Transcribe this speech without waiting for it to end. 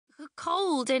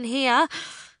cold in here,"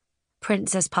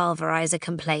 Princess Pulverizer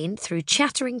complained through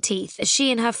chattering teeth as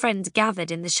she and her friends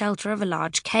gathered in the shelter of a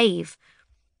large cave.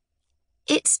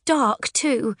 "It's dark,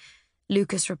 too,"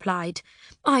 Lucas replied.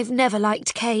 "I've never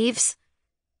liked caves."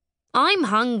 "I'm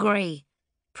hungry,"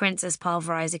 Princess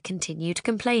Pulverizer continued,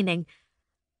 complaining.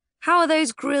 "How are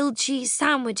those grilled cheese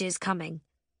sandwiches coming?"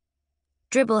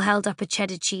 Dribble held up a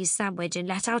cheddar cheese sandwich and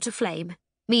let out a flame,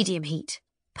 medium heat,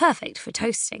 perfect for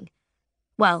toasting.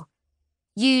 Well,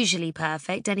 usually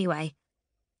perfect anyway.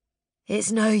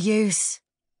 "It's no use,"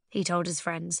 he told his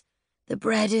friends. "The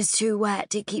bread is too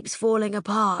wet, it keeps falling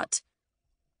apart."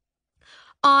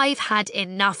 "I've had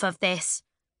enough of this,"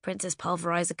 Princess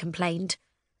Pulverizer complained.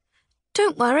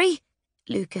 "Don't worry,"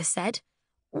 Lucas said.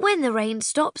 "When the rain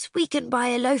stops, we can buy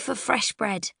a loaf of fresh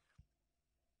bread."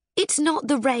 "It's not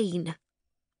the rain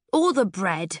or the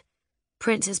bread,"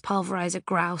 Princess Pulverizer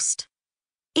groused.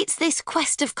 "It's this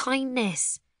quest of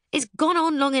kindness. It's gone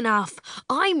on long enough.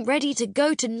 I'm ready to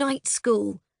go to night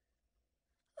school."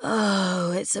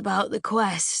 "Oh, it's about the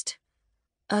quest.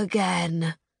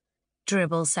 Again,"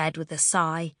 Dribble said with a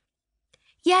sigh.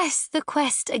 "Yes, the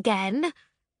quest again,"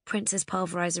 Princess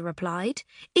Pulverizer replied.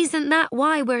 "Isn't that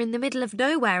why we're in the middle of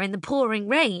nowhere in the pouring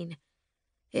rain?"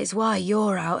 "It's why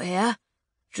you're out here,"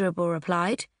 Dribble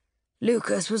replied.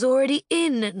 "Lucas was already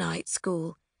in at night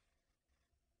school."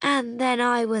 "And then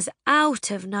I was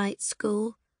out of night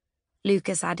school,"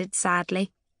 Lucas added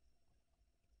sadly.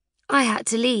 "I had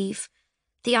to leave.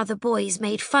 The other boys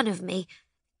made fun of me.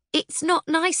 It's not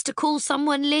nice to call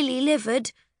someone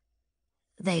lily-livered."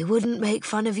 "They wouldn't make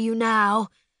fun of you now,"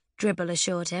 Dribble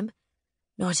assured him.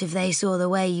 "Not if they saw the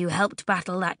way you helped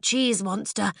battle that cheese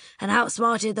monster and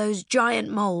outsmarted those giant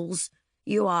moles.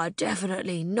 You are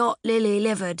definitely not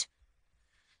lily-livered."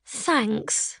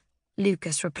 "Thanks,"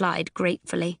 Lucas replied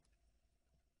gratefully.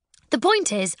 "The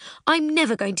point is, I'm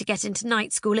never going to get into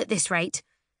night school at this rate,"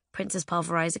 Princess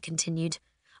Pulverizer continued.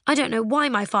 "I don't know why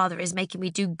my father is making me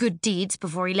do good deeds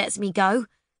before he lets me go."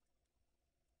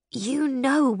 "You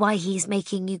know why he's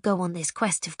making you go on this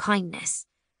quest of kindness,"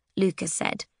 Lucas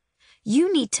said.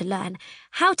 "You need to learn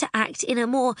how to act in a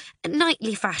more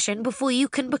knightly fashion before you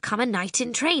can become a knight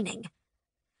in training."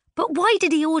 "But why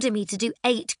did he order me to do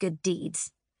 8 good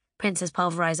deeds?" Princess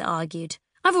Pulverizer argued.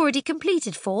 "I've already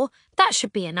completed 4. That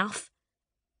should be enough."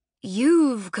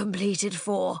 "You've completed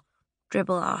 4?"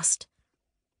 Dribble asked.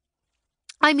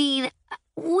 "I mean,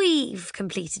 we've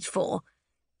completed 4,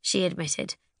 she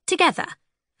admitted, together,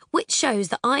 which shows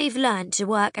that I've learned to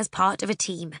work as part of a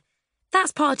team.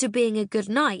 That's part of being a good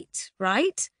knight,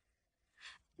 right?"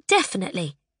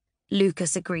 "Definitely,"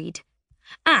 Lucas agreed.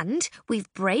 "And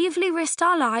we've bravely risked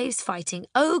our lives fighting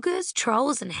ogres,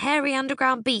 trolls, and hairy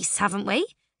underground beasts, haven't we?"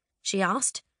 she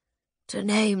asked. "To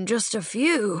name just a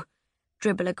few,"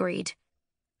 Dribble agreed.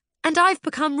 "And I've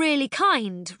become really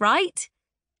kind, right?"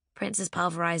 Princess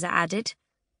Pulverizer added.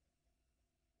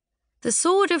 The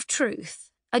Sword of Truth,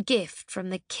 a gift from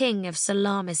the King of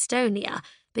Estonia,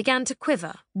 began to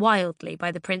quiver wildly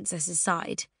by the princess's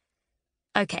side.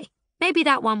 Okay, maybe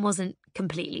that one wasn't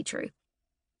completely true.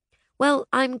 "Well,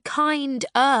 I'm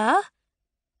kind-er,"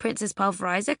 Princess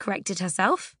Pulverizer corrected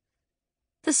herself.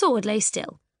 The sword lay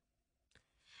still.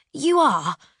 "You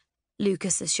are,"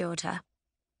 Lucas assured her.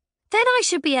 "Then I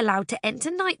should be allowed to enter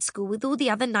night school with all the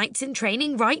other knights in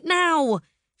training right now,"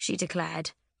 she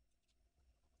declared.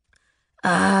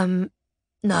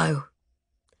 No,"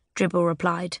 Dribble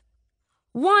replied.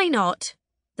 "Why not?"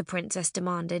 the princess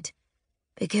demanded.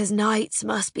 "Because knights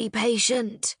must be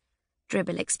patient,"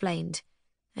 Dribble explained.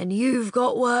 "And you've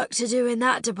got work to do in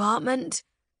that department."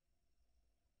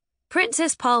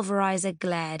 Princess Pulverizer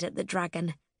glared at the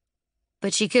dragon,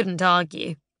 but she couldn't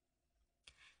argue.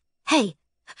 "Hey,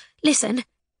 listen,"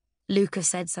 Lucas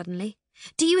said suddenly.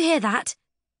 "Do you hear that?"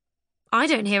 "I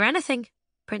don't hear anything,"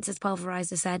 Princess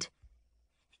Pulverizer said.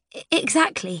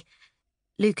 "Exactly,"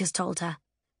 Lucas told her.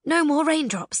 "No more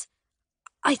raindrops.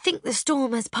 I think the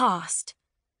storm has passed."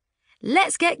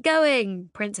 "Let's get going,"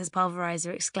 Princess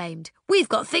Pulverizer exclaimed. "We've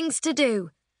got things to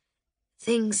do."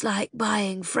 "Things like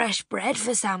buying fresh bread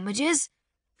for sandwiches,"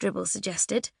 Dribble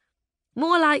suggested.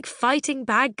 "More like fighting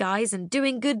bad guys and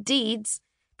doing good deeds,"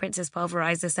 Princess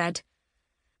Pulverizer said.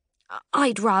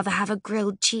 "I'd rather have a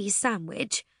grilled cheese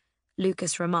sandwich,"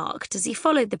 Lucas remarked as he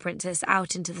followed the princess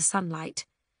out into the sunlight.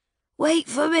 "Wait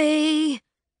for me!"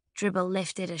 Dribble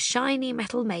lifted a shiny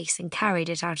metal mace and carried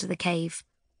it out of the cave.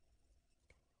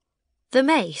 The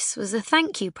mace was a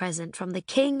thank you present from the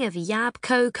king of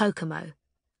Yabko Kokomo,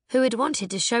 who had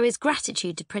wanted to show his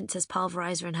gratitude to Princess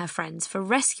Pulverizer and her friends for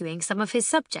rescuing some of his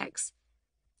subjects.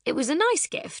 It was a nice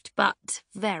gift, but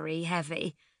very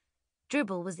heavy.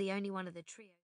 Dribble was the only one of the trio.